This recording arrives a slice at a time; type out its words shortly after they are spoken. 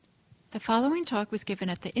The following talk was given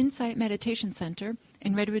at the Insight Meditation Center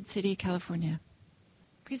in Redwood City, California.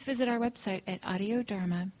 Please visit our website at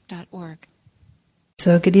audiodharma.org.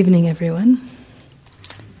 So, good evening, everyone.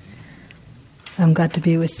 I'm glad to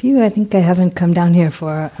be with you. I think I haven't come down here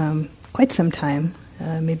for quite some time.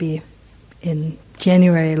 Maybe in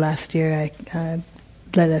January last year, I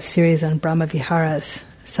led a series on Brahma Viharas,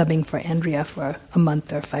 subbing for Andrea for a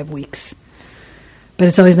month or 5 weeks. But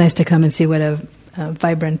it's always nice to come and see what a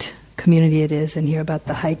vibrant community it is and hear about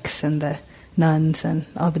the hikes and the nuns and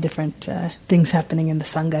all the different things happening in the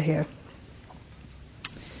Sangha here.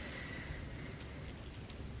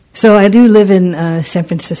 So I do live in San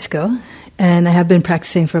Francisco, and I have been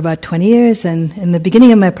practicing for about 20 years, and in the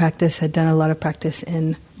beginning of my practice had done a lot of practice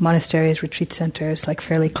in monasteries, retreat centers, like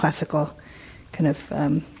fairly classical kind of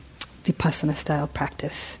vipassana style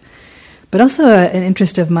practice. But also an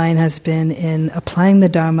interest of mine has been in applying the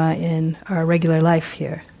Dharma in our regular life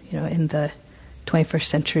here, in the 21st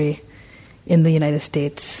century, in the United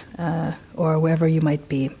States, or wherever you might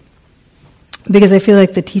be. Because I feel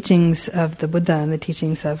like the teachings of the Buddha and the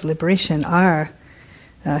teachings of liberation are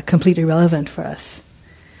completely relevant for us.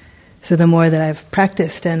 So the more that I've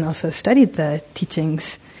practiced and also studied the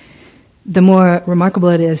teachings, the more remarkable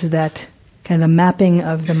it is that kind of the mapping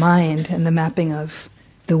of the mind and the mapping of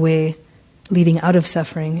the way leading out of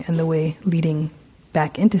suffering and the way leading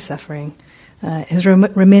back into suffering has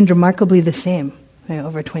remained remarkably the same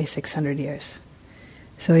over 2,600 years.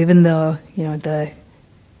 So even though the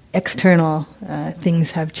external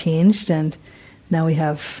things have changed, and now we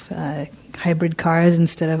have hybrid cars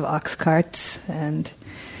instead of ox carts, and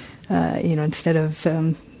instead of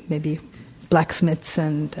maybe blacksmiths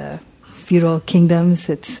and feudal kingdoms,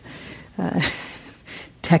 it's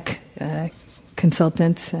tech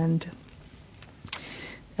consultants and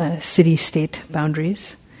city-state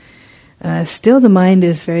boundaries. Still, the mind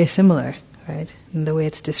is very similar, right, in the way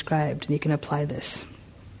it's described, and you can apply this.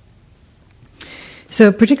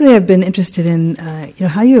 So particularly I've been interested in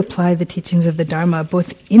how you apply the teachings of the Dharma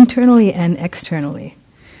both internally and externally.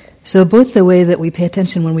 So both the way that we pay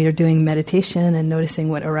attention when we are doing meditation and noticing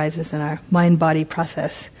what arises in our mind-body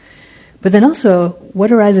process, but then also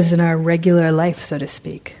what arises in our regular life, so to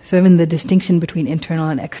speak. So even the distinction between internal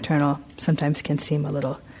and external sometimes can seem a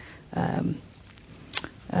little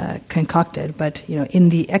concocted, but in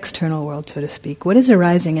the external world, so to speak, what is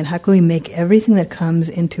arising and how can we make everything that comes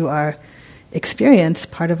into our experience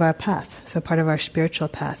part of our path, so part of our spiritual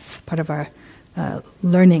path, part of our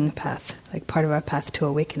learning path, like part of our path to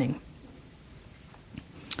awakening.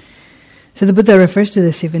 So the Buddha refers to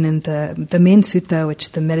this even in the main sutta,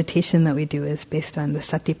 which the meditation that we do is based on the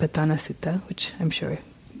Satipatthana Sutta, which I'm sure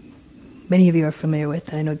many of you are familiar with,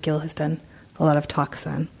 and I know Gil has done a lot of talks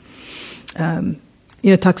on.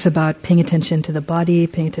 It talks about paying attention to the body,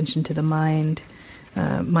 paying attention to the mind,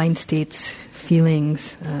 mind states,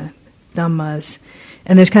 feelings, dhammas,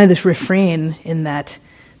 and there's kind of this refrain in that's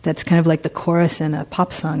kind of like the chorus in a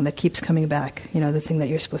pop song that keeps coming back, the thing that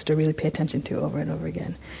you're supposed to really pay attention to over and over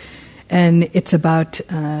again. And it's about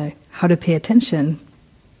how to pay attention.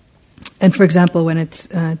 And for example, when it's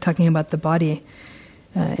talking about the body,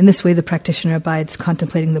 in this way the practitioner abides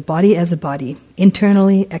contemplating the body as a body,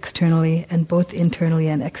 internally, externally, and both internally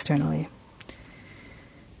and externally.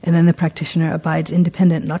 And then the practitioner abides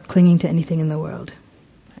independent, not clinging to anything in the world.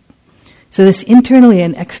 So this internally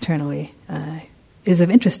and externally is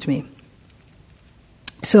of interest to me.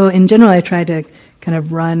 So in general, I try to kind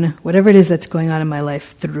of run whatever it is that's going on in my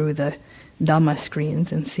life through the Dhamma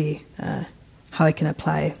screens and see how I can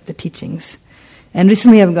apply the teachings. And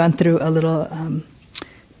recently I've gone through a little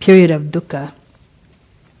period of dukkha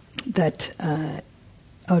that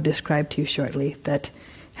I'll describe to you shortly that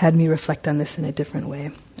had me reflect on this in a different way.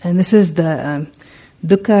 And this is the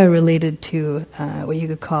dukkha related to what you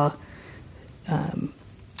could call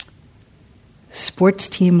sports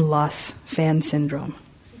team loss fan syndrome.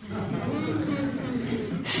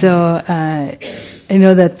 So I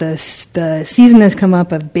know that the season has come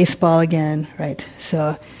up of baseball again, right?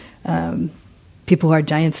 So people who are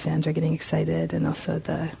Giants fans are getting excited, and also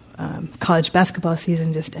the college basketball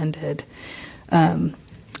season just ended.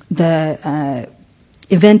 The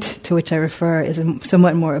event to which I refer is a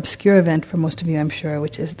somewhat more obscure event for most of you, I'm sure,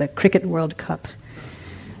 which is the Cricket World Cup,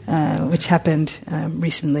 which happened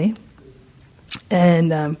recently.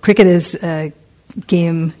 And cricket is a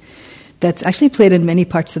game that's actually played in many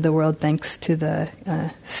parts of the world thanks to the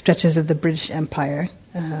stretches of the British Empire.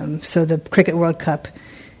 So the Cricket World Cup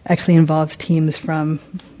actually involves teams from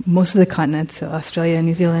most of the continents, so Australia,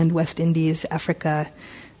 New Zealand, West Indies, Africa,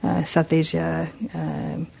 South Asia.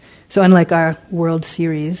 So unlike our World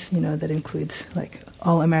Series, that includes like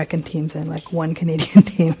all American teams and like one Canadian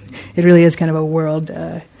team. It really is kind of a world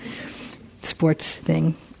sports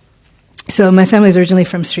thing. So my family is originally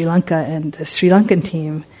from Sri Lanka, and the Sri Lankan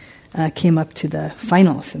team came up to the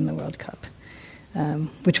finals in the World Cup,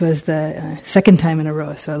 which was the second time in a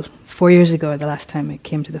row. So 4 years ago, the last time it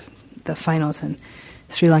came to the finals, and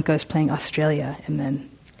Sri Lanka was playing Australia and then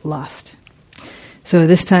lost. So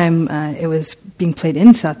this time it was being played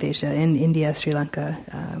in South Asia, in India, Sri Lanka,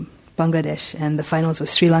 Bangladesh, and the finals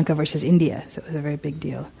was Sri Lanka versus India. So it was a very big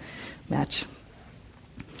deal match.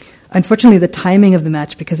 Unfortunately, the timing of the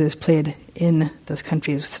match, because it was played in those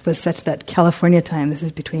countries, was such that California time, this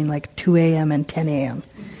is between like 2 a.m. and 10 a.m.,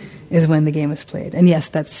 is when the game was played. And yes,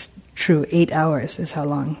 that's true. 8 hours is how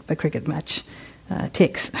long the cricket match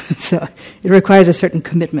takes. So it requires a certain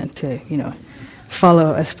commitment to,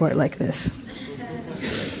 follow a sport like this.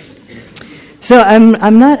 So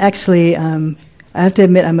I'm not actually, I have to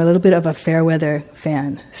admit, I'm a little bit of a fair weather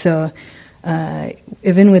fan. So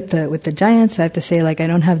even with the Giants, I have to say, like, I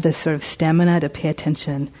don't have this sort of stamina to pay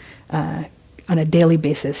attention on a daily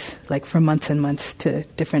basis, like for months and months, to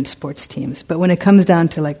different sports teams. But when it comes down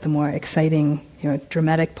to like the more exciting,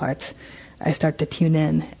 dramatic parts, I start to tune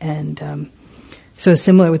in. And so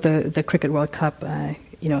similar with the Cricket World Cup,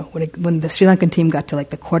 when the Sri Lankan team got to like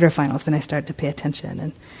the quarterfinals, then I started to pay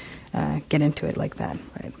attention and get into it like that,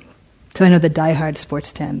 right? So I know the diehard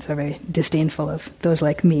sports fans are very disdainful of those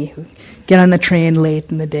like me who get on the train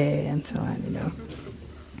late in the day and so on,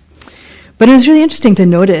 But it was really interesting to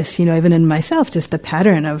notice, even in myself, just the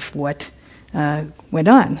pattern of what went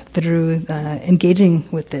on through engaging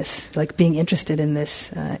with this, like being interested in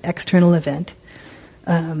this external event,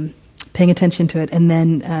 paying attention to it, and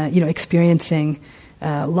then, experiencing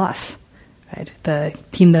loss, right? The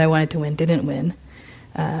team that I wanted to win didn't win,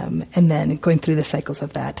 and then going through the cycles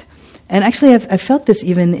of that. And actually, I've felt this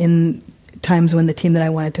even in times when the team that I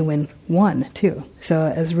wanted to win won, too.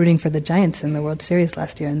 So I was rooting for the Giants in the World Series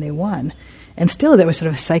last year, and they won. And still, there was sort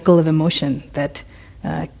of a cycle of emotion that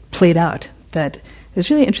played out that was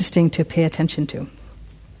really interesting to pay attention to.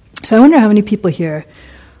 So I wonder how many people here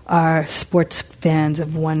are sports fans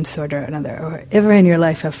of one sort or another, or ever in your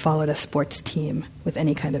life have followed a sports team with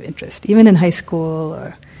any kind of interest, even in high school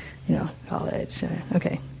or college.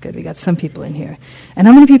 Okay, good. We got some people in here. And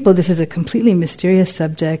how many people, this is a completely mysterious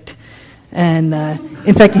subject, and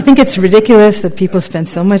in fact, you think it's ridiculous that people spend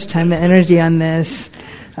so much time and energy on this.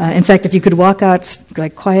 In fact, if you could walk out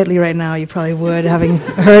like quietly right now, you probably would, having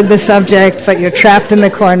heard the subject, but you're trapped in the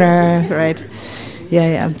corner, right?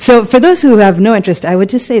 Yeah. So for those who have no interest, I would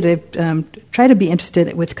just say to try to be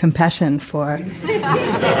interested with compassion for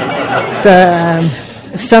the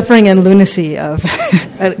suffering and lunacy of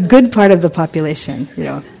a good part of the population,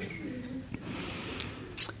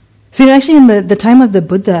 So actually in the time of the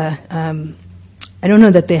Buddha, I don't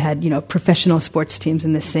know that they had, professional sports teams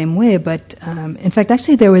in the same way, but in fact,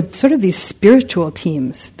 actually there were sort of these spiritual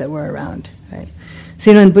teams that were around, right?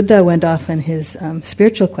 So, when Buddha went off on his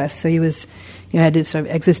spiritual quest, so he was, had this sort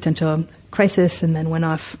of existential crisis and then went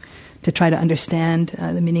off to try to understand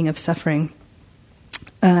the meaning of suffering.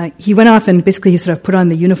 He went off and basically he sort of put on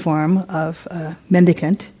the uniform of a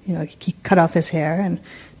mendicant. He cut off his hair and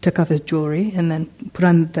took off his jewelry and then put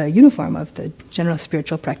on the uniform of the general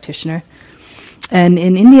spiritual practitioner. And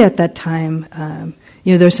in India at that time,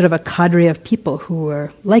 there's sort of a cadre of people who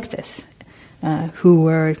were like this, who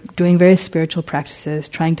were doing various spiritual practices,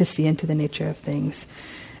 trying to see into the nature of things.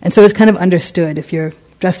 And so it's kind of understood, if you're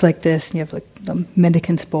dressed like this, and you have like the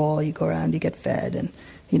mendicant's bowl, you go around, you get fed, and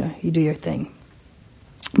you do your thing.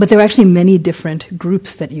 But there were actually many different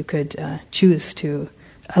groups that you could choose to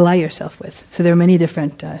ally yourself with. So there were many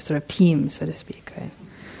different sort of teams, so to speak, right?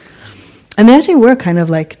 And they actually were kind of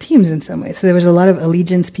like teams in some ways. So there was a lot of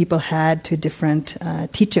allegiance people had to different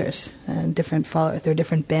teachers and different followers. There were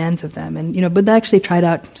different bands of them. And, Buddha actually tried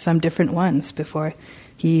out some different ones before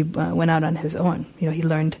he went out on his own. He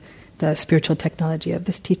learned the spiritual technology of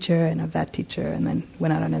this teacher and of that teacher and then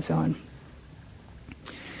went out on his own.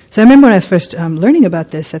 So I remember when I was first learning about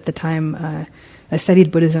this at the time, I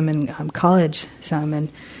studied Buddhism in college some,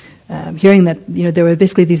 and hearing that, there were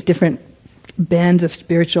basically these different bands of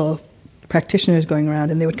spiritual practitioners going around,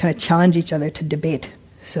 and they would kind of challenge each other to debate.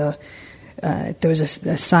 So there was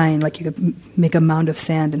a sign, like you could make a mound of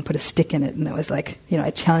sand and put a stick in it, and it was like,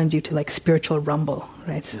 I challenge you to like spiritual rumble,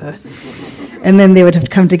 right? So, and then they would have to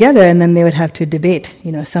come together, and then they would have to debate,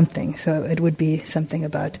 something. So it would be something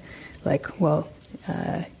about, like, well,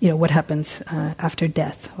 what happens after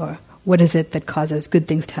death, or what is it that causes good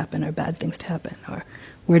things to happen or bad things to happen, or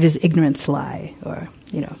where does ignorance lie, or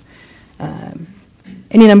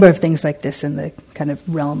any number of things like this in the kind of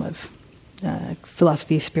realm of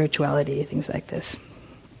philosophy, spirituality, things like this.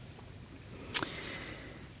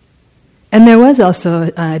 And there was also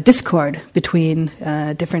discord between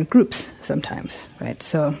different groups sometimes, right?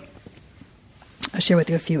 So I'll share with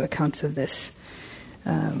you a few accounts of this.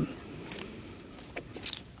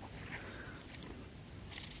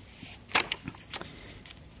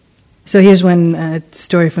 So here's one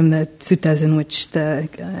story from the suttas in which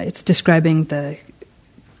it's describing the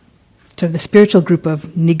spiritual group of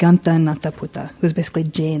Niganta Nataputta, who's basically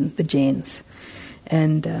the Jains.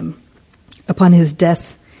 And upon his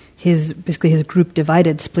death, his group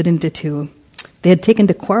divided, split into two. They had taken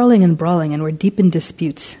to quarreling and brawling and were deep in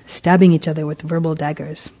disputes, stabbing each other with verbal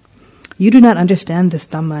daggers. You do not understand this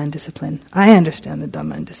Dhamma and discipline. I understand the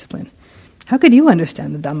Dhamma and discipline. How could you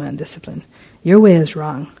understand the Dhamma and discipline? Your way is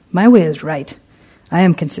wrong. My way is right. I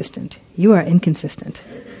am consistent. You are inconsistent.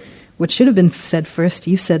 What should have been said first,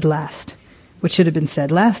 you said last. What should have been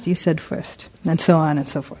said last, you said first. And so on and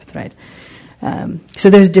so forth, right? So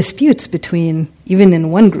there's disputes between, even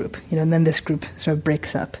in one group, and then this group sort of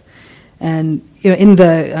breaks up. And in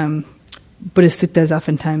the Buddhist suttas,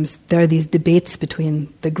 oftentimes there are these debates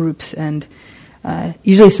between the groups, and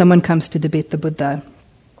usually someone comes to debate the Buddha,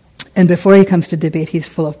 and before he comes to debate, he's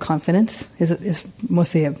full of confidence. Is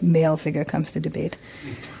mostly a male figure comes to debate,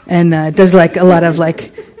 and does like a lot of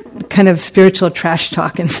like kind of spiritual trash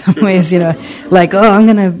talk in some ways, like, oh, I'm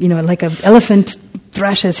gonna, like an elephant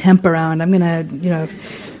thrashes hemp around, I'm gonna,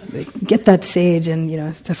 get that sage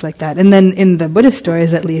and, stuff like that. And then in the Buddhist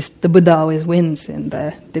stories, at least, the Buddha always wins in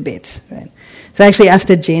the debates, right? So I actually asked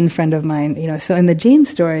a Jain friend of mine, so in the Jain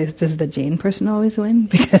stories, does the Jain person always win?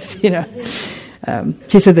 Because,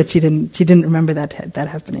 she said that she didn't remember that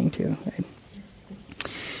happening too,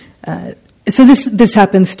 right? So this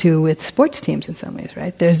happens too with sports teams in some ways,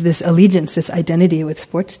 right? There's this allegiance, this identity with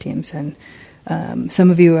sports teams, and some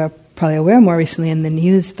of you are probably aware more recently in the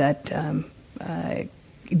news that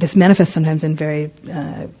this manifests sometimes in very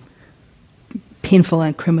painful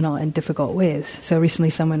and criminal and difficult ways. So recently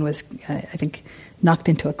someone was, I think, knocked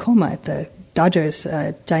into a coma at the Dodgers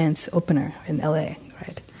Giants opener in LA,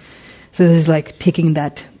 right? So this is like taking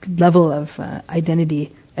that level of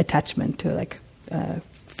identity attachment to like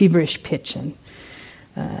feverish pitch and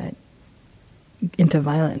into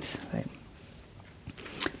violence, right?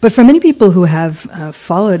 But for many people who have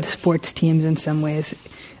followed sports teams in some ways,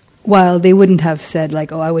 while they wouldn't have said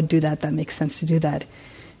like, oh, I would do that makes sense to do that,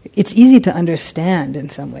 it's easy to understand in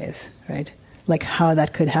some ways, right? Like how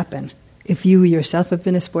that could happen. If you yourself have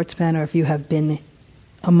been a sports fan, or if you have been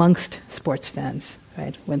amongst sports fans,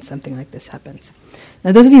 right, when something like this happens.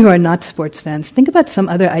 Now, those of you who are not sports fans, think about some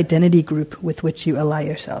other identity group with which you ally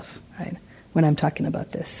yourself, right, when I'm talking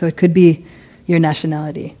about this. So it could be your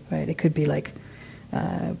nationality, right? It could be like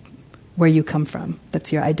where you come from.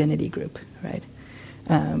 That's your identity group, right?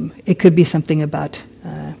 It could be something about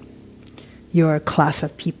your class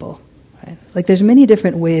of people, right? Like there's many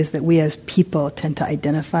different ways that we as people tend to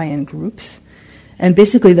identify in groups. And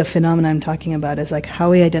basically the phenomena I'm talking about is like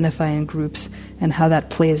how we identify in groups and how that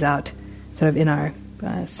plays out sort of in our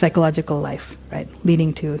psychological life, right?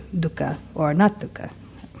 Leading to dukkha or not dukkha.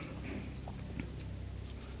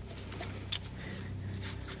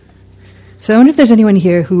 So I wonder if there's anyone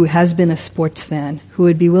here who has been a sports fan who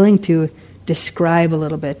would be willing to describe a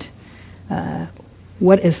little bit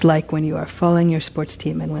what it's like when you are following your sports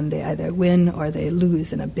team and when they either win or they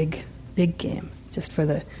lose in a big game, just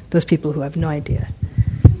for those people who have no idea.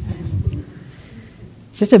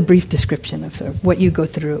 Just a brief description of sort of what you go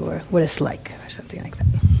through or what it's like or something like that.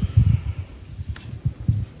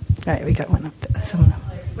 All right, we got one up there. Someone up.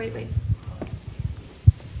 Wait.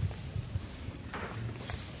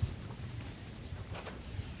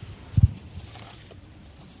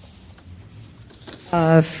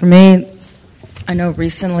 For me, I know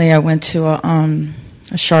recently I went to a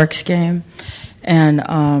Sharks game, and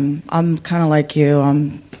I'm kind of like you.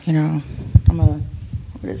 What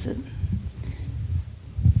is it?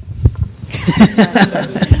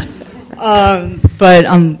 But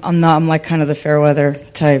I'm not. I'm like kind of the fair weather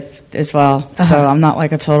type as well. Uh-huh. So I'm not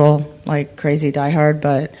like a total like crazy diehard,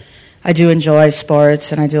 but I do enjoy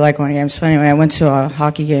sports and I do like going to games. So anyway, I went to a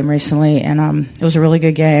hockey game recently, and it was a really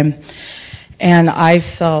good game. And I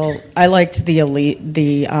liked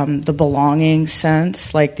the belonging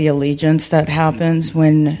sense, like the allegiance that happens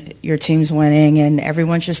when your team's winning and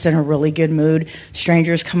everyone's just in a really good mood.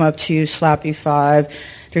 Strangers come up to you, slap you five.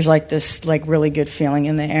 There's like this like really good feeling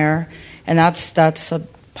in the air, and that's a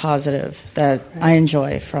positive that I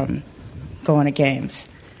enjoy from going to games.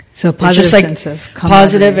 So a positive sense of camaraderie.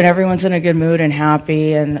 Positive, and everyone's in a good mood and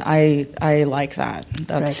happy, and I like that.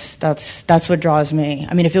 That's what draws me.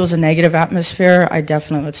 I mean, if it was a negative atmosphere, I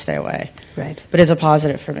definitely would stay away. Right. But it's a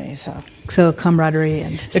positive for me. So camaraderie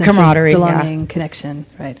and the camaraderie, belonging, connection,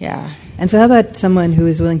 right? Yeah. And so, how about someone who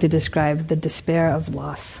is willing to describe the despair of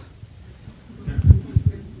loss?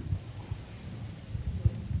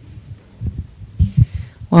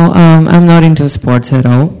 Well, I'm not into sports at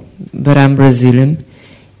all, but I'm Brazilian,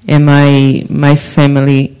 and my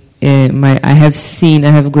family, I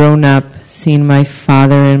have grown up seeing my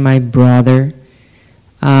father and my brother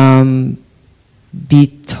be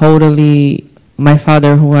totally, my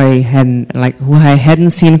father who I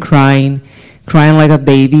hadn't seen crying like a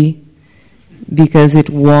baby because it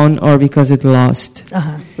won or because it lost.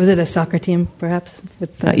 Was it a soccer team, perhaps?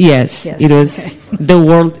 Yes, it was the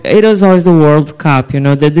world. It was always the World Cup.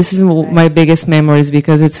 This is my biggest memories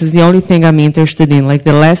because it's the only thing I'm interested in. Like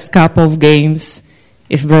the last couple of games,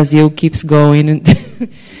 if Brazil keeps going,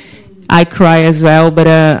 I cry as well. But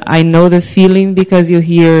I know the feeling because you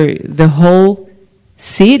hear the whole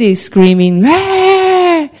city screaming.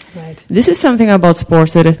 Right. This is something about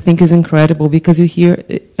sports that I think is incredible because you hear,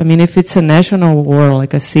 I mean, if it's a national or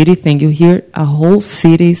like a city thing, you hear a whole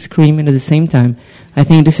city screaming at the same time. I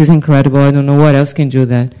think this is incredible. I don't know what else can do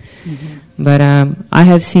that. Mm-hmm. But I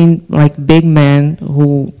have seen like big men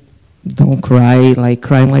who don't cry, like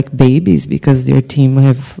crying like babies because their team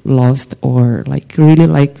have lost or like really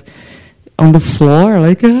like on the floor,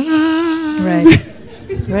 like Right.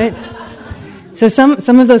 Right. So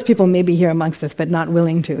some of those people may be here amongst us, but not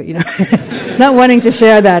willing to, not wanting to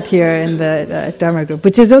share that here in the Dharma group,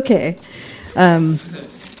 which is okay. I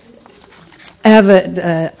have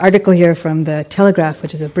an article here from the Telegraph,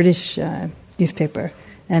 which is a British newspaper,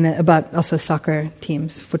 and about also soccer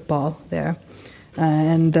teams, football there.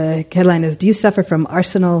 And the headline is, "Do you suffer from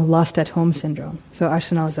Arsenal lost at home syndrome?" So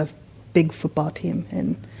Arsenal is a big football team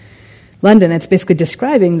in London. It's basically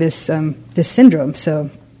describing this syndrome. So,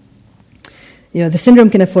 the syndrome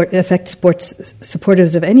can affect sports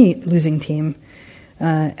supporters of any losing team.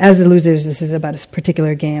 As the losers, this is about a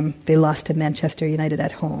particular game. They lost to Manchester United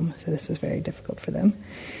at home, so this was very difficult for them.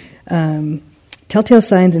 Telltale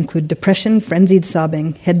signs include depression, frenzied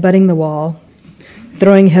sobbing, headbutting the wall,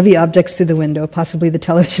 throwing heavy objects through the window, possibly the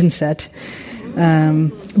television set,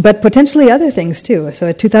 but potentially other things too. So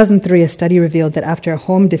in 2003, a study revealed that after a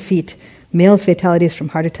home defeat, male fatalities from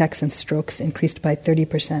heart attacks and strokes increased by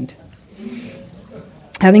 30%.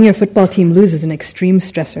 Having your football team lose is an extreme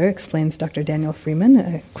stressor, explains Dr. Daniel Freeman,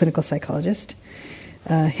 a clinical psychologist.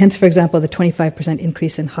 Hence, for example, the 25%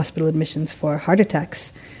 increase in hospital admissions for heart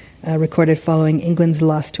attacks recorded following England's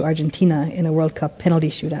loss to Argentina in a World Cup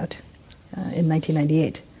penalty shootout in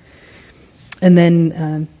 1998. And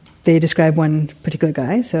then they describe one particular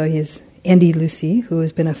guy. So he's Andy Lucy, who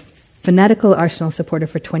has been a fanatical Arsenal supporter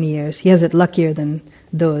for 20 years. He has it luckier than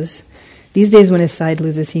those. These days when his side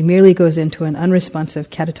loses, he merely goes into an unresponsive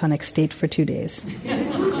catatonic state for 2 days.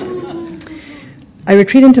 I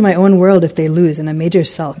retreat into my own world if they lose in a major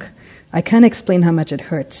sulk. I can't explain how much it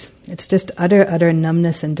hurts. It's just utter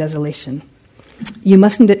numbness and desolation. You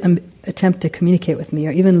mustn't attempt to communicate with me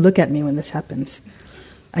or even look at me when this happens.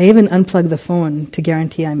 I even unplug the phone to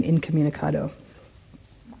guarantee I'm incommunicado.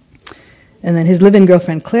 And then his live-in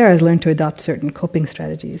girlfriend Claire has learned to adopt certain coping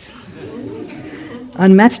strategies.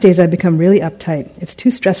 On match days, I become really uptight. It's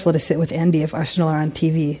too stressful to sit with Andy if Arsenal are on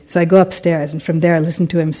TV. So I go upstairs, and from there I listen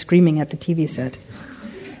to him screaming at the TV set.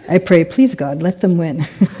 I pray, please God, let them win.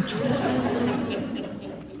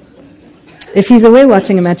 If he's away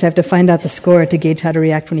watching a match, I have to find out the score to gauge how to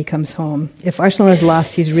react when he comes home. If Arsenal has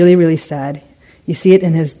lost, he's really, really sad. You see it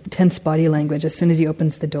in his tense body language as soon as he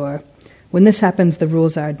opens the door. When this happens, the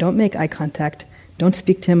rules are don't make eye contact, don't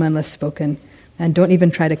speak to him unless spoken, and don't even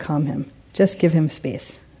try to calm him. Just give him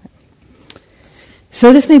space.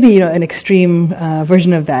 So this may be, an extreme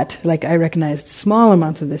version of that. Like I recognized small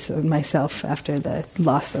amounts of this of myself after the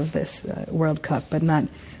loss of this World Cup, but not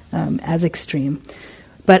as extreme.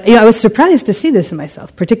 But I was surprised to see this in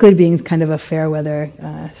myself, particularly being kind of a fair weather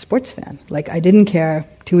sports fan. Like I didn't care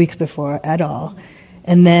 2 weeks before at all,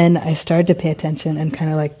 and then I started to pay attention and kind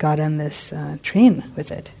of like got on this train with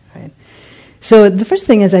it. Right. So the first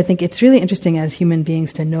thing is I think it's really interesting as human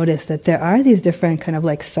beings to notice that there are these different kind of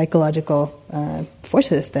like psychological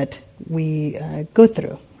forces that we go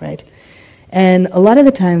through, right? And a lot of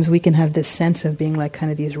the times we can have this sense of being like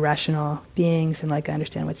kind of these rational beings and like I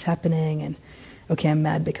understand what's happening and okay, I'm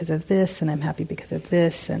mad because of this and I'm happy because of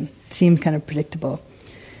this and it seems kind of predictable.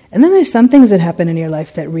 And then there's some things that happen in your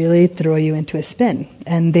life that really throw you into a spin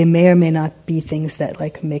and they may or may not be things that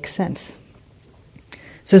like make sense.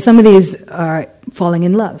 So some of these are falling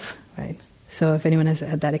in love, right? So if anyone has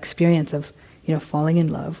had that experience of, falling in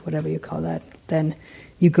love, whatever you call that, then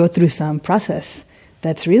you go through some process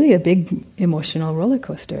that's really a big emotional roller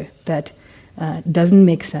coaster that doesn't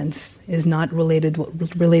make sense, is not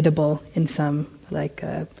relatable in some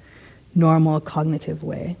normal cognitive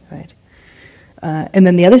way, right? And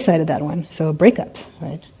then the other side of that one, so breakups,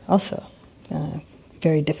 right? Also,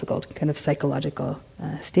 very difficult kind of psychological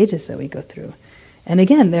stages that we go through. And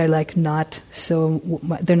again, they're not so,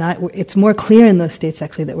 they're not, it's more clear in those states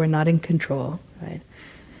actually that we're not in control, right?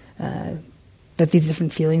 That these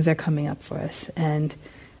different feelings are coming up for us. And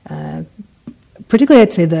particularly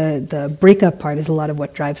I'd say the breakup part is a lot of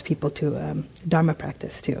what drives people to Dharma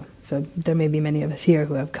practice too. So there may be many of us here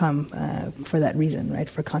who have come for that reason, right?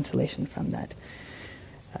 For consolation from that.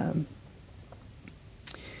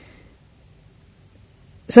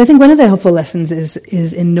 So I think one of the helpful lessons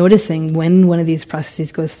is in noticing when one of these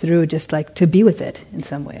processes goes through, just to be with it in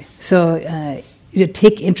some way. So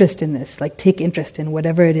take interest in this, take interest in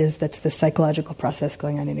whatever it is that's the psychological process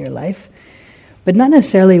going on in your life, but not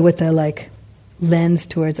necessarily with a lens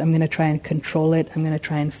towards I'm going to try and control it, I'm going to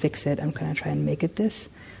try and fix it, I'm going to try and make it this,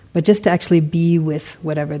 but just to actually be with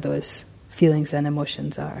whatever those feelings and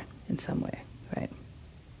emotions are in some way, right?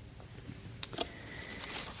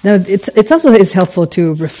 Now, it's also is helpful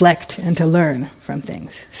to reflect and to learn from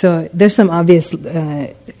things. So there's some obvious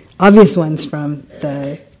ones from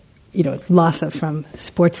the from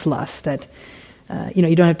sports loss that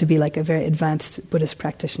you don't have to be a very advanced Buddhist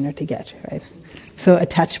practitioner to get, right? So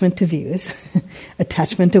attachment to views,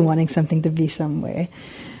 attachment to wanting something to be some way,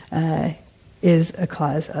 is a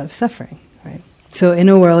cause of suffering, right? So in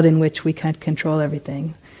a world in which we can't control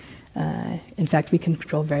everything, in fact we can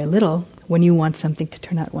control very little, when you want something to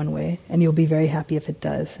turn out one way, and you'll be very happy if it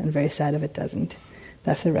does, and very sad if it doesn't,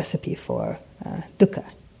 that's a recipe for dukkha,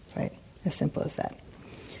 right? As simple as that.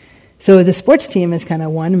 So the sports team is kind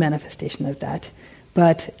of one manifestation of that,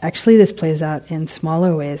 but actually this plays out in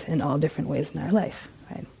smaller ways, in all different ways in our life,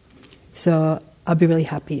 right? So I'll be really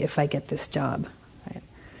happy if I get this job, right?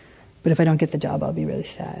 But if I don't get the job, I'll be really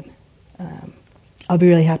sad. I'll be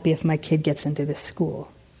really happy if my kid gets into this school,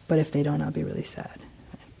 but if they don't, I'll be really sad.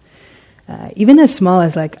 Even as small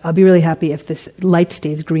as I'll be really happy if this light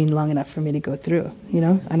stays green long enough for me to go through,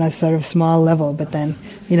 on a sort of small level, but then,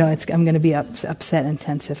 I'm going to be upset and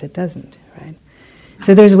tense if it doesn't, right?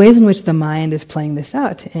 So there's ways in which the mind is playing this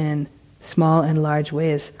out in small and large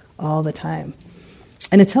ways all the time.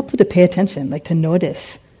 And it's helpful to pay attention, to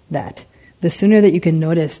notice that. The sooner that you can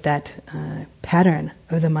notice that pattern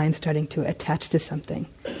of the mind starting to attach to something,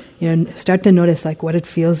 start to notice what it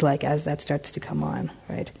feels like as that starts to come on,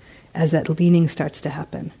 right? As that leaning starts to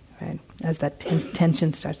happen, right? As that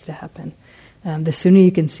tension starts to happen. The sooner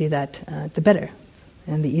you can see that, the better,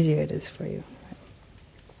 and the easier it is for you.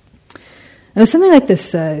 Right? Now, something like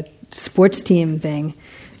this sports team thing,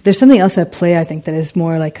 there's something else at play, I think, that is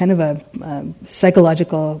more kind of a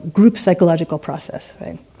group psychological process,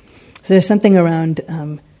 right? So there's something around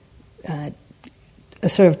a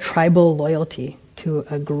sort of tribal loyalty to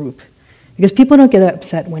a group. Because people don't get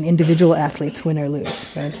upset when individual athletes win or lose,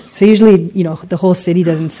 right? So usually, the whole city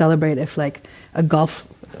doesn't celebrate if a golf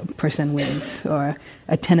person wins or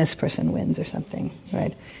a tennis person wins or something,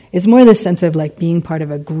 right? It's more this sense of being part of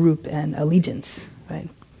a group and allegiance, right?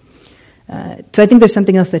 So I think there's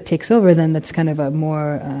something else that takes over then that's kind of a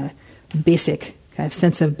more basic kind of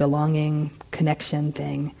sense of belonging, connection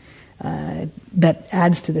thing that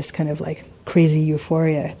adds to this kind of crazy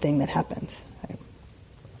euphoria thing that happens.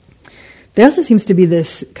 There also seems to be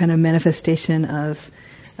this kind of manifestation of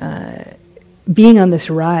being on this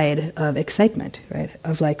ride of excitement, right?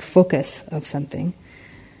 Of focus of something.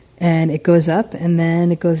 And it goes up and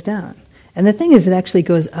then it goes down. And the thing is, it actually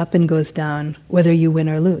goes up and goes down whether you win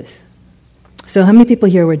or lose. So how many people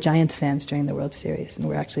here were Giants fans during the World Series and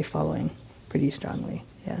were actually following pretty strongly?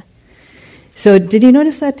 Yeah. So did you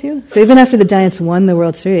notice that too? So even after the Giants won the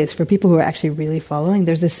World Series, for people who are actually really following,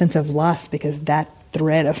 there's this sense of loss because that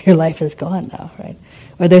thread of your life is gone now, right?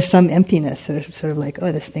 Or there's some emptiness, sort of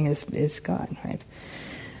oh, this thing is gone,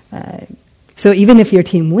 right? So even if your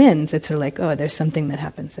team wins, it's sort of oh, there's something that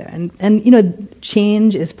happens there. And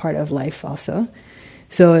change is part of life also.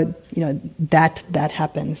 So, that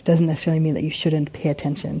happens doesn't necessarily mean that you shouldn't pay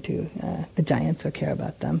attention to the Giants or care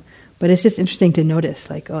about them. But it's just interesting to notice,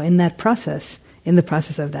 in that process, in the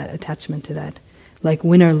process of that attachment to that,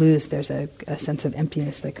 win or lose, there's a sense of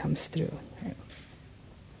emptiness that comes through. Right?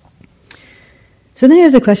 So then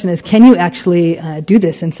here's the question is, can you actually do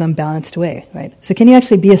this in some balanced way, right? So can you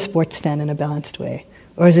actually be a sports fan in a balanced way?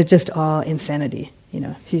 Or is it just all insanity,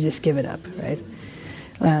 if you just give it up, right?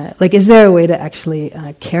 Like, is there a way to actually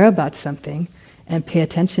care about something and pay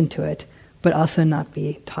attention to it, but also not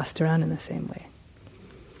be tossed around in the same way?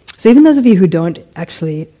 So even those of you who don't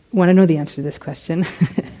actually want to know the answer to this question,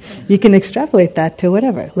 you can extrapolate that to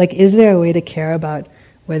whatever. Like, is there a way to care about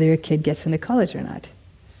whether your kid gets into college or not,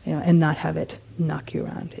 and not have it knock you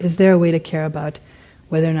around? Is there a way to care about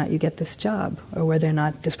whether or not you get this job, or whether or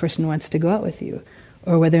not this person wants to go out with you,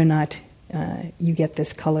 or whether or not you get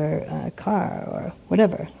this color car, or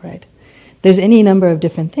whatever, right? There's any number of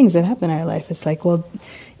different things that happen in our life. It's like, well,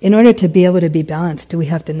 in order to be able to be balanced, do we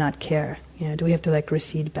have to not care? Do we have to like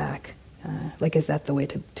recede back? Like, is that the way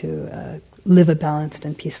to live a balanced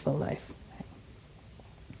and peaceful life?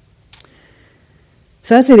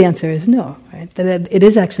 So I'd say the answer is no, right? That it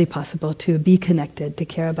is actually possible to be connected, to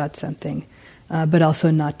care about something, but also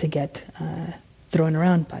not to get thrown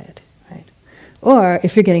around by it, right? Or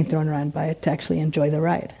if you're getting thrown around by it, to actually enjoy the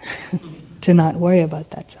ride, to not worry about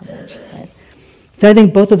that so much, right? So I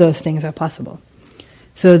think both of those things are possible.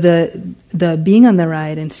 So the being on the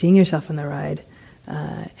ride and seeing yourself on the ride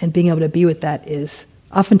and being able to be with that is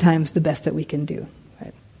oftentimes the best that we can do,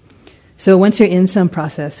 right? So once you're in some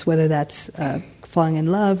process, whether that's falling in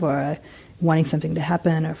love or wanting something to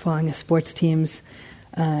happen or following a sports teams,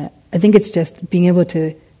 I think it's just being able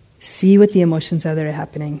to see what the emotions are that are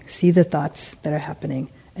happening, see the thoughts that are happening,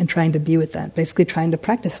 and trying to be with that, basically trying to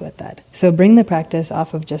practice with that. So bring the practice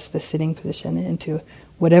off of just the sitting position into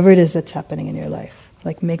whatever it is that's happening in your life.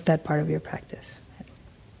 Like, make that part of your practice.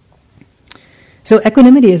 So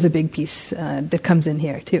equanimity is a big piece that comes in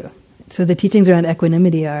here too. So the teachings around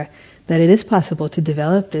equanimity are that it is possible to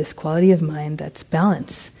develop this quality of mind that's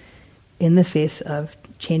balance in the face of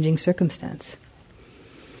changing circumstance.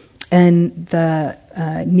 And the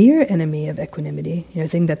near enemy of equanimity, the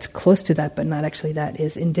thing that's close to that but not actually that,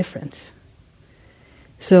 is indifference.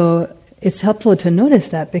 So it's helpful to notice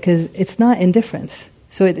that, because it's not indifference.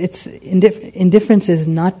 So indifference is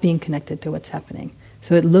not being connected to what's happening.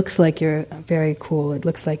 So it looks like you're very cool, it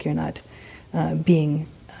looks like you're not being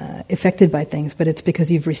affected by things, but it's because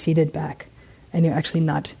you've receded back and you're actually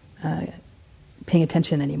not paying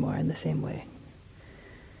attention anymore in the same way.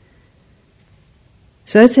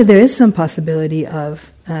 So I'd say there is some possibility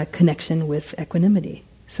of connection with equanimity.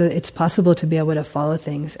 So it's possible to be able to follow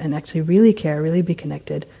things and actually really care, really be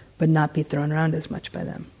connected, but not be thrown around as much by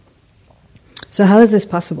them. So how is this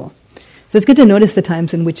possible? So it's good to notice the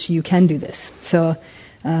times in which you can do this. So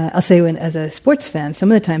I'll say, as a sports fan,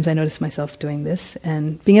 some of the times I notice myself doing this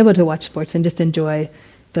and being able to watch sports and just enjoy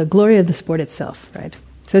the glory of the sport itself, right?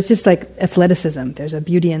 So it's just like athleticism. There's a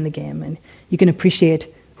beauty in the game, and you can appreciate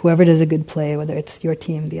whoever does a good play, whether it's your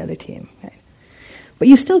team, the other team, right? But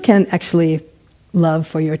you still can actually love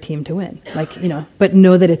for your team to win, but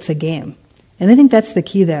know that it's a game. And I think that's the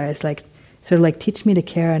key there, is sort of like, teach me to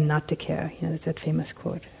care and not to care. There's that famous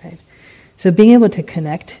quote, right? So being able to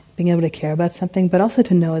connect, being able to care about something, but also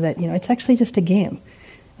to know that, it's actually just a game.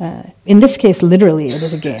 In this case, literally, it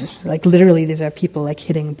is a game. Like, literally, these are people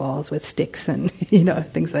hitting balls with sticks and,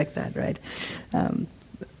 things like that, right?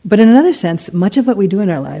 But in another sense, much of what we do in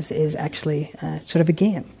our lives is actually sort of a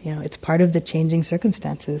game. It's part of the changing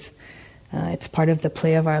circumstances. It's part of the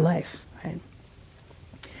play of our life, right?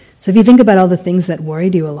 So if you think about all the things that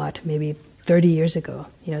worried you a lot, maybe 30 years ago,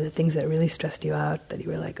 the things that really stressed you out, that you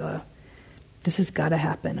were like, oh, this has got to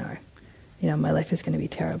happen, or, my life is going to be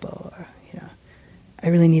terrible, or, I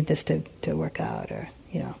really need this to work out, or,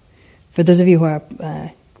 for those of you who are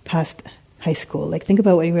past high school, think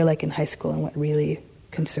about what you were like in high school and what really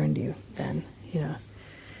concerned you then,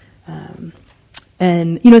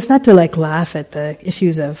 and, it's not to laugh at the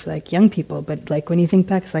issues of young people, but when you think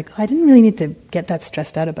back, it's like, oh, I didn't really need to get that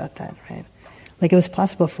stressed out about that, right? It was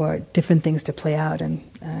possible for different things to play out,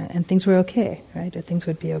 and things were okay, right? Or things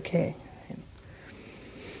would be okay. Right?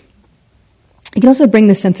 You can also bring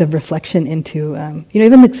this sense of reflection into,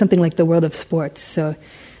 even something like the world of sports. So,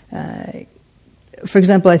 for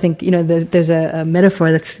example, I think, there's a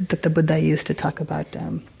metaphor that the Buddha used to talk about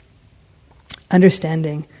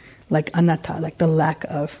understanding, anatta, the lack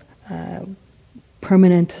of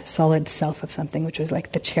permanent, solid self of something, which was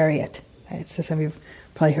the chariot. Right? So some of you've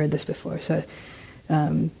probably heard this before. So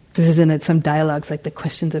this is in some dialogues, the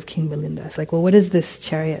questions of King Belinda. It's well, what is this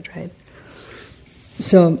chariot, right?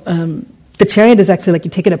 So the chariot is actually you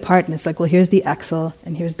take it apart, and it's well, here's the axle,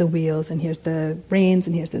 and here's the wheels, and here's the reins,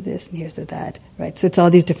 and here's the this, and here's the that, right? So it's all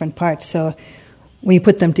these different parts. So when you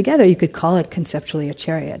put them together, you could call it conceptually a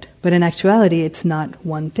chariot. But in actuality, it's not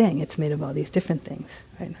one thing. It's made of all these different things,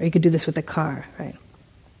 right? Or you could do this with a car, right?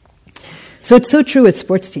 So it's so true with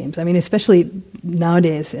sports teams. I mean, especially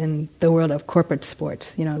nowadays in the world of corporate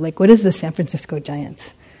sports, like what is the San Francisco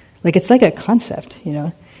Giants? Like it's like a concept,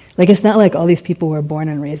 Like it's not like all these people were born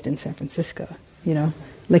and raised in San Francisco,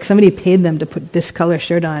 Like somebody paid them to put this color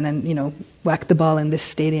shirt on and, whack the ball in this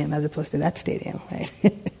stadium as opposed to that stadium, right?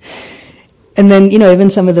 And then, even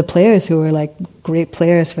some of the players who were like great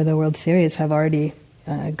players for the World Series have already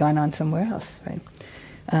gone on somewhere else,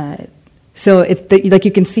 right? So it's like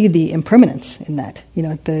you can see the impermanence in that.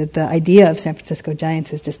 The idea of San Francisco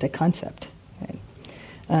Giants is just a concept.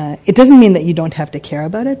 Right? It doesn't mean that you don't have to care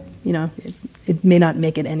about it. It may not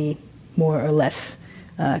make it any more or less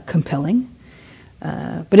compelling.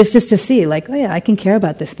 But it's just to see, like, oh yeah, I can care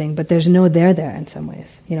about this thing, but there's no there in some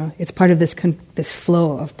ways. It's part of this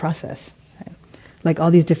flow of process. Right? Like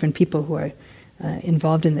all these different people who are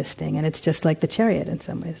involved in this thing, and it's just like the chariot in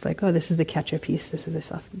some ways. Like, oh, this is the catcher piece, this is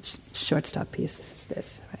the shortstop piece, this is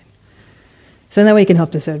this, right? So in that way, you can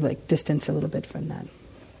help to sort of like distance a little bit from that.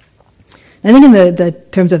 I think in the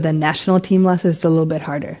terms of the national team losses, it's a little bit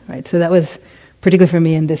harder, right? So that was particularly for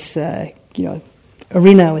me in this,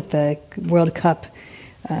 arena with the World Cup.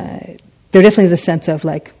 There definitely is a sense of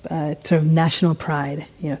like sort of national pride,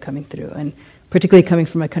 coming through, and particularly coming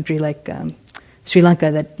from a country like Sri Lanka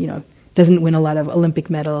that doesn't win a lot of Olympic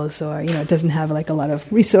medals, or doesn't have like a lot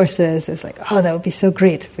of resources. It's like, oh, that would be so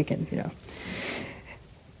great if we can,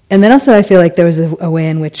 And then also I feel like there was a way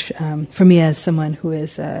in which, for me as someone who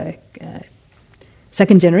is a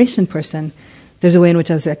second generation person, there's a way in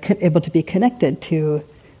which I was able to be connected to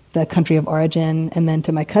the country of origin, and then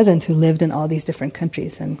to my cousins who lived in all these different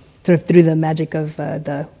countries. And sort of through the magic of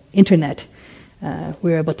the internet,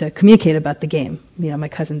 we were able to communicate about the game. My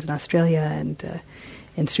cousins in Australia and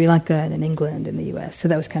in Sri Lanka and in England and the U.S. So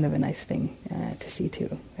that was kind of a nice thing to see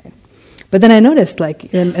too. Right? But then I noticed,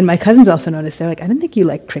 like, and my cousins also noticed, they're like, I didn't think you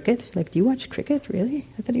liked cricket. Like, do you watch cricket, really?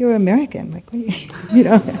 I thought you were American. Like, what are you,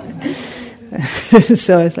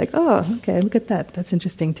 So I was like, oh, okay, look at that. That's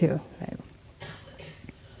interesting too. Right?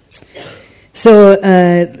 So,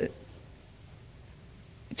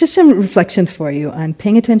 just some reflections for you on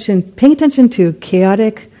paying attention to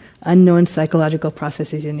chaotic, unknown psychological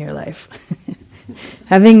processes in your life.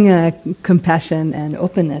 Having compassion and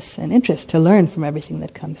openness and interest to learn from everything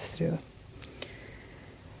that comes through.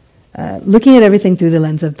 Looking at everything through the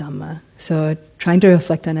lens of Dhamma. So, trying to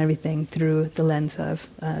reflect on everything through the lens of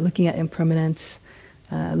looking at impermanence,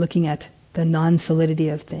 looking at the non-solidity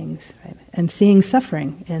of things, right? And seeing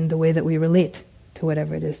suffering in the way that we relate to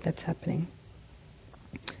whatever it is that's happening.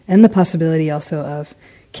 And the possibility also of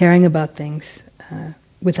caring about things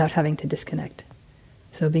without having to disconnect.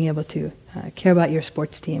 So being able to care about your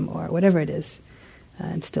sports team or whatever it is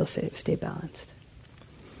and still stay balanced.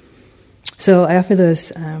 So I offer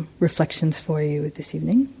those reflections for you this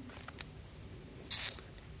evening.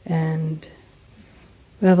 And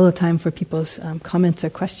we have a little time for people's comments or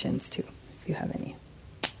questions too, if you have any.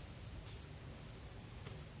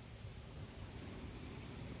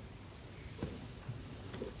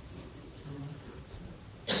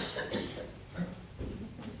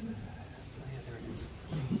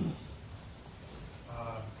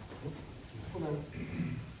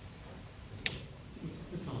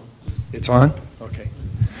 It's on? Okay.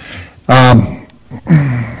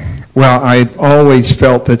 Well, I always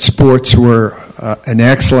felt that sports were an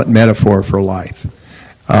excellent metaphor for life.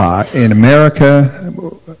 In America,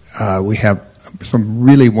 we have some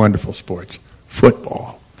really wonderful sports.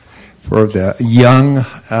 Football. For the young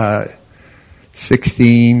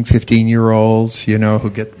 16, 15-year-olds, who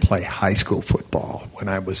get to play high school football. When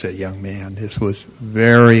I was a young man, this was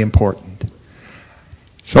very important.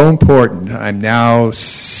 So important. I'm now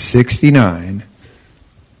 69.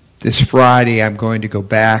 This Friday, I'm going to go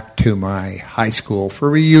back to my high school for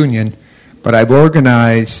a reunion, but I've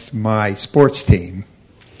organized my sports team,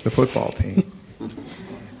 the football team.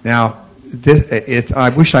 Now,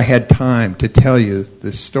 I wish I had time to tell you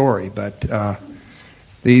this story, but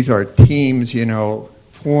these are teams,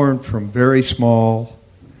 formed from very small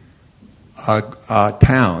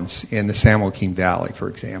towns in the San Joaquin Valley, for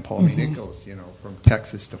example. I mean, it goes, from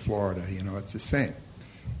Texas to Florida, it's the same.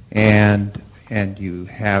 And you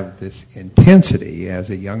have this intensity as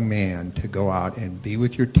a young man to go out and be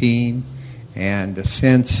with your team, and the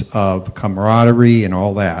sense of camaraderie and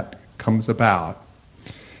all that comes about.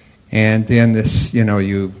 And then this,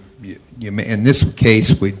 you in this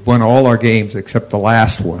case, we won all our games except the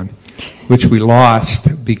last one, which we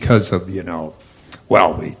lost because of, we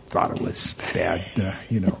thought it was bad,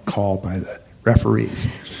 call by the referees.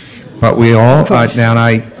 But we all, now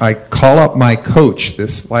I call up my coach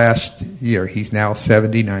this last year. He's now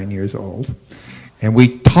 79 years old. And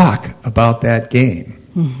we talk about that game.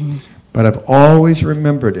 Mm-hmm. But I've always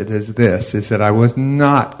remembered it as this, is that I was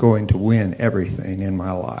not going to win everything in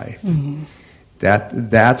my life. Mm-hmm.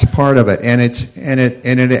 That's part of it.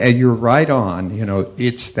 And you're right on,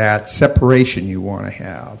 it's that separation you want to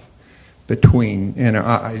have between, and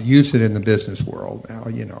I use it in the business world now,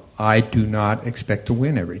 I do not expect to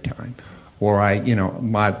win every time. Or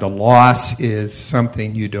the loss is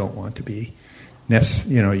something you don't want to be.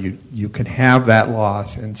 You can have that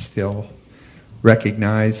loss and still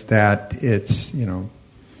recognize that it's,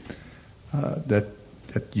 that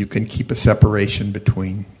you can keep a separation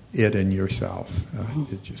between it and yourself.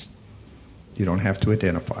 You don't have to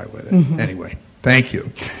identify with it. Mm-hmm. Anyway, thank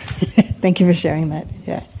you. Thank you for sharing that.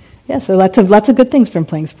 Yeah. So lots of good things from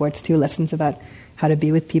playing sports too. Lessons about how to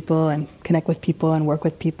be with people and connect with people and work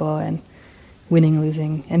with people and winning,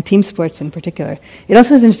 losing, and team sports in particular. It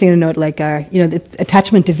also is interesting to note, the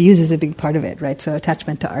attachment to views is a big part of it, right? So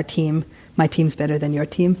attachment to our team, my team's better than your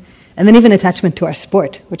team, and then even attachment to our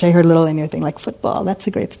sport, which I heard a little in your thing, like football, that's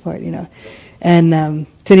a great sport, And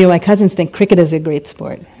so my cousins think cricket is a great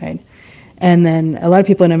sport, right? And then a lot of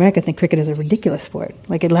people in America think cricket is a ridiculous sport.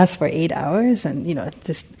 Like it lasts for 8 hours, and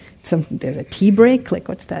there's a tea break. Like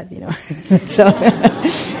what's that? So,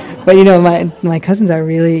 but my cousins are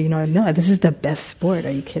really no, this is the best sport.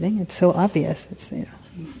 Are you kidding? It's so obvious. It's you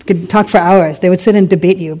could talk for hours. They would sit and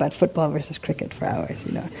debate you about football versus cricket for hours.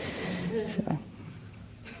 So, all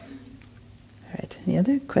right. Any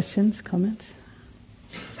other questions, comments?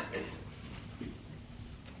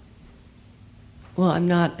 Well, I'm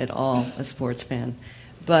not at all a sports fan,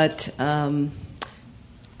 but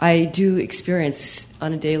I do experience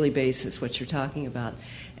on a daily basis what you're talking about.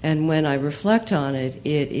 And when I reflect on it,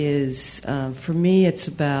 it is, for me, it's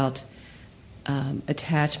about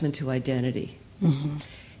attachment to identity. Mm-hmm.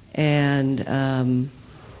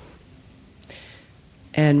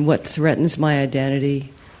 And what threatens my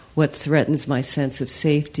identity, what threatens my sense of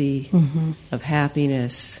safety, mm-hmm. of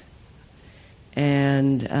happiness.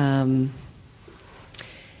 And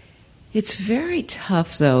it's very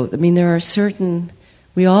tough, though. I mean,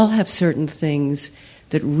 we all have certain things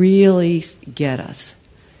that really get us.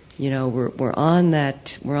 We're on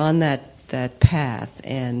that path,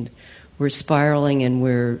 and we're spiraling, and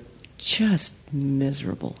we're just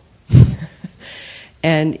miserable.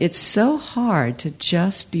 And it's so hard to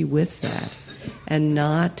just be with that and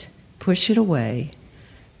not push it away.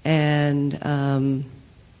 And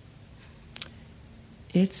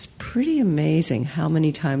it's pretty amazing how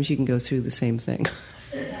many times you can go through the same thing.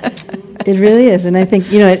 It really is, and I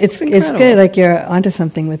think it's good. Like you're onto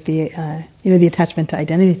something with the the attachment to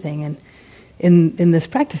identity thing, and in this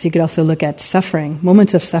practice, you could also look at suffering.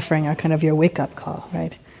 Moments of suffering are kind of your wake up call,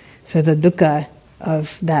 right? So the dukkha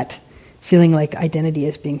of that feeling like identity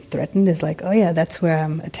is being threatened is like, oh yeah, that's where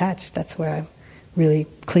I'm attached. That's where I'm really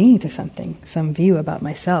clinging to something, some view about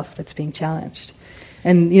myself that's being challenged.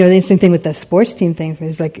 And the interesting thing with the sports team thing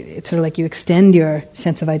is it's sort of like you extend your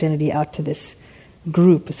sense of identity out to this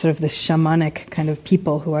group, sort of this shamanic kind of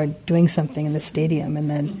people who are doing something in the stadium, and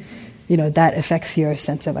then that affects your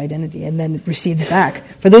sense of identity, and then it recedes back.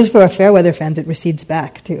 For those who are Fairweather fans, it recedes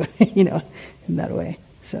back too, in that way.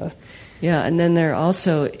 So, yeah, and then there are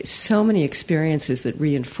also so many experiences that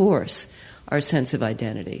reinforce our sense of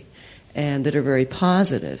identity, and that are very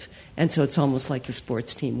positive, and so it's almost like the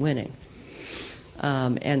sports team winning.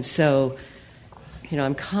 And so,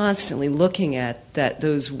 I'm constantly looking at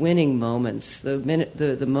those winning moments,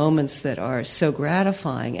 the moments that are so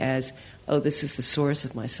gratifying as, oh, this is the source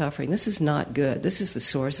of my suffering. This is not good. This is the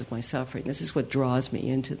source of my suffering. This is what draws me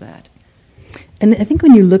into that. And I think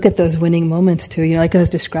when you look at those winning moments too, like I was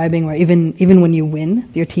describing, where even when you win,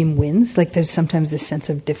 your team wins, like there's sometimes this sense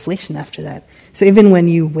of deflation after that. So even when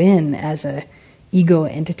you win as a ego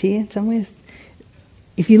entity in some ways,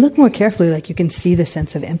 if you look more carefully, like you can see the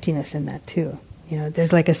sense of emptiness in that too.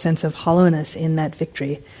 There's like a sense of hollowness in that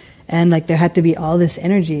victory, and like there had to be all this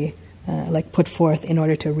energy, put forth in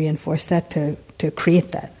order to reinforce that, to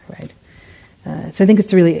create that, right? So I think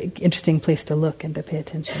it's a really interesting place to look and to pay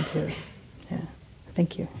attention to. Yeah,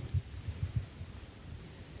 thank you.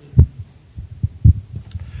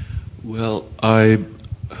 Well, I'm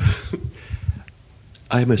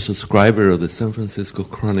a subscriber of the San Francisco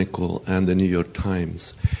Chronicle and the New York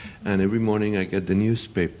Times, and every morning I get the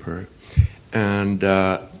newspaper, and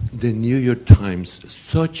the New York Times is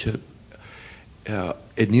such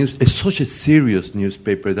it's such a serious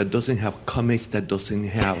newspaper that doesn't have comics, that doesn't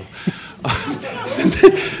have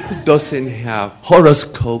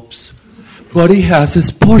horoscopes, but it has a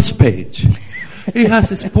sports page. It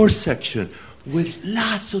has a sports section with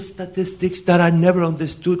lots of statistics that I never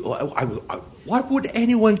understood. What would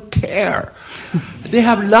anyone care? They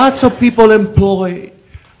have lots of people employed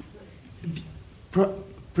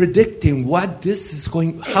predicting how this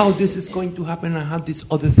is going to happen and how this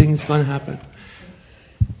other thing is going to happen.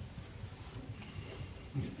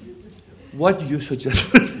 What do you suggest?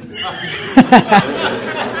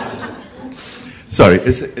 Sorry,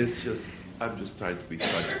 it's just, I'm just trying to be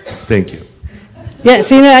funny. Thank you. Yeah,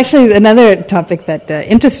 so actually another topic that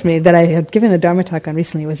interests me that I had given a Dharma talk on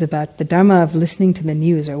recently was about the Dharma of listening to the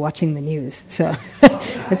news or watching the news. So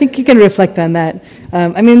I think you can reflect on that.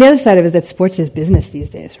 The other side of it is that sports is business these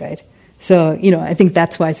days, right? So, I think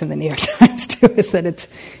that's why it's in the New York Times too, is that it's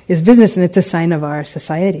business and it's a sign of our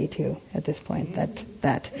society too at this point.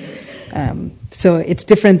 So it's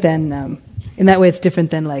different than, in that way it's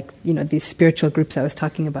different than these spiritual groups I was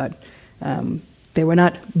talking about. They were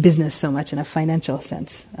not business so much in a financial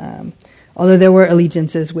sense, although there were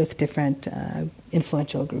allegiances with different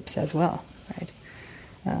influential groups as well, right?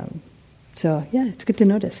 So yeah, it's good to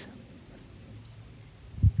notice.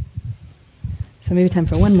 So maybe time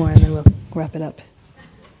for one more and then we'll wrap it up.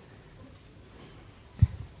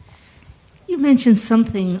 You mentioned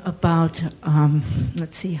something about,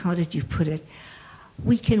 let's see, how did you put it?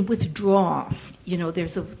 We can withdraw.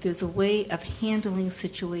 There's a way of handling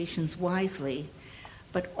situations wisely,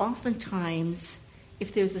 but oftentimes,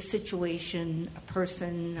 if there's a situation, a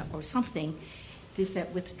person, or something, there's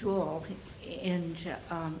that withdrawal, and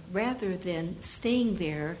rather than staying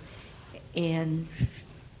there and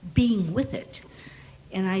being with it.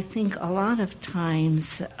 And I think a lot of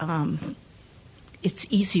times it's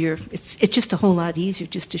easier. It's just a whole lot easier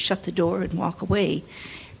just to shut the door and walk away,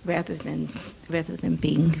 rather than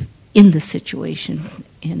being in the situation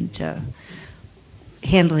and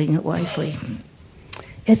handling it wisely.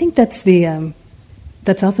 I think that's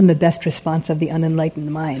often the best response of the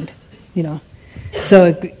unenlightened mind,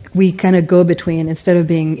 So we kind of go between, instead of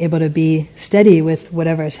being able to be steady with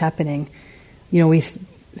whatever is happening, we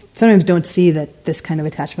sometimes don't see that this kind of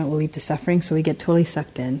attachment will lead to suffering, so we get totally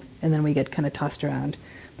sucked in, and then we get kind of tossed around.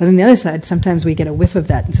 But on the other side, sometimes we get a whiff of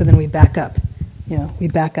that, and so then we back up.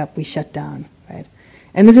 We shut down, right?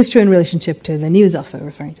 And this is true in relationship to the news also,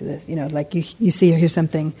 referring to this. You see or hear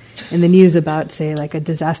something in the news about, say, like a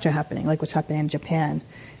disaster happening, like what's happening in Japan,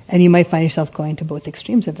 and you might find yourself going to both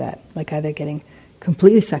extremes of that, like either getting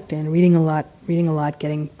completely sucked in, reading a lot,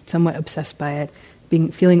 getting somewhat obsessed by it,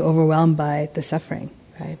 feeling overwhelmed by the suffering,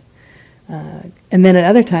 right? And then at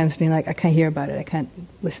other times being like, I can't hear about it, I can't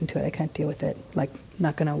listen to it, I can't deal with it, like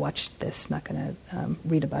not going to watch this, not going to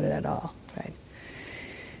read about it at all, right?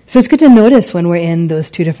 So it's good to notice when we're in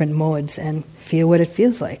those two different modes and feel what it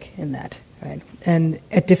feels like in that, right? And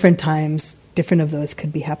at different times, different of those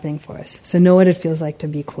could be happening for us. So know what it feels like to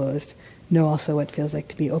be closed, know also what it feels like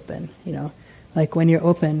to be open, Like when you're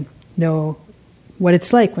open, know what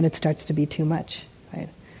it's like when it starts to be too much, right?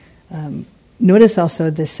 Notice also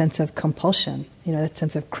this sense of compulsion, that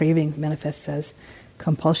sense of craving manifests as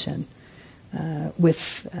compulsion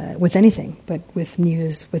with anything, but with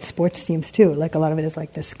news, with sports teams too. Like a lot of it is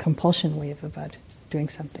like this compulsion wave about doing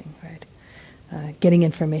something, right? Getting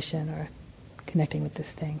information or connecting with this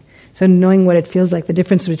thing. So knowing what it feels like, the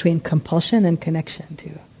difference between compulsion and connection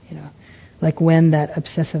too, like when that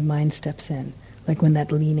obsessive mind steps in, like when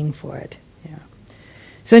that leaning for it.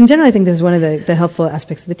 So in general, I think this is one of the helpful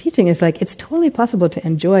aspects of the teaching is like it's totally possible to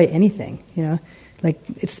enjoy anything, Like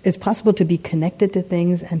it's possible to be connected to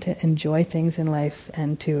things and to enjoy things in life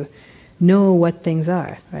and to know what things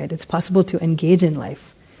are, right? It's possible to engage in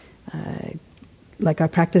life. Like our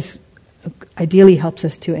practice ideally helps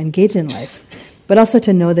us to engage in life, but also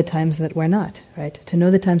to know the times that we're not, right? To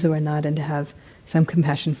know the times that we're not and to have some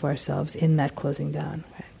compassion for ourselves in that closing down,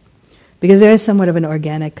 right? Because there is somewhat of an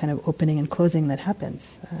organic kind of opening and closing that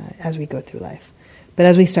happens as we go through life. But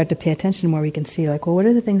as we start to pay attention more, we can see like, well, what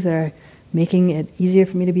are the things that are making it easier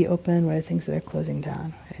for me to be open? What are the things that are closing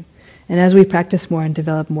down, right? And as we practice more and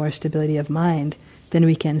develop more stability of mind, then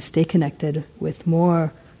we can stay connected with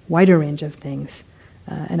more wider range of things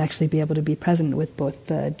and actually be able to be present with both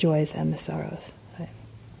the joys and the sorrows. Right?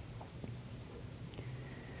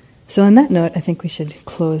 So on that note, I think we should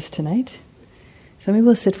close tonight. So maybe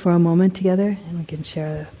we'll sit for a moment together and we can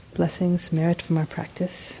share the blessings, merit from our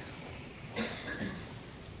practice.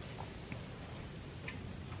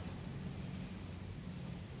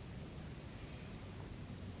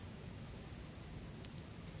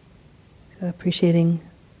 So appreciating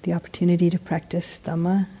the opportunity to practice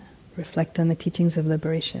Dhamma, reflect on the teachings of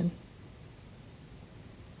liberation.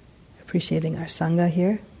 Appreciating our Sangha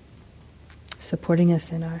here, supporting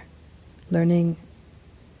us in our learning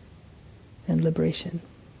and liberation.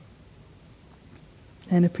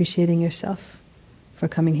 And appreciating yourself for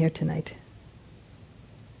coming here tonight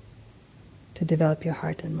to develop your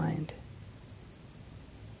heart and mind.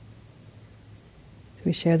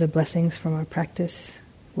 We share the blessings from our practice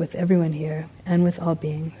with everyone here and with all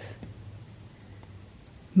beings.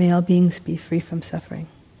 May all beings be free from suffering.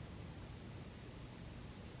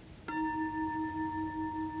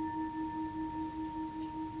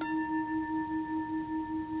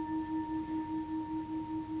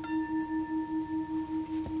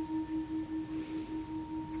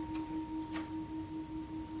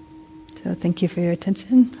 So thank you for your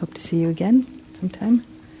attention. Hope to see you again sometime.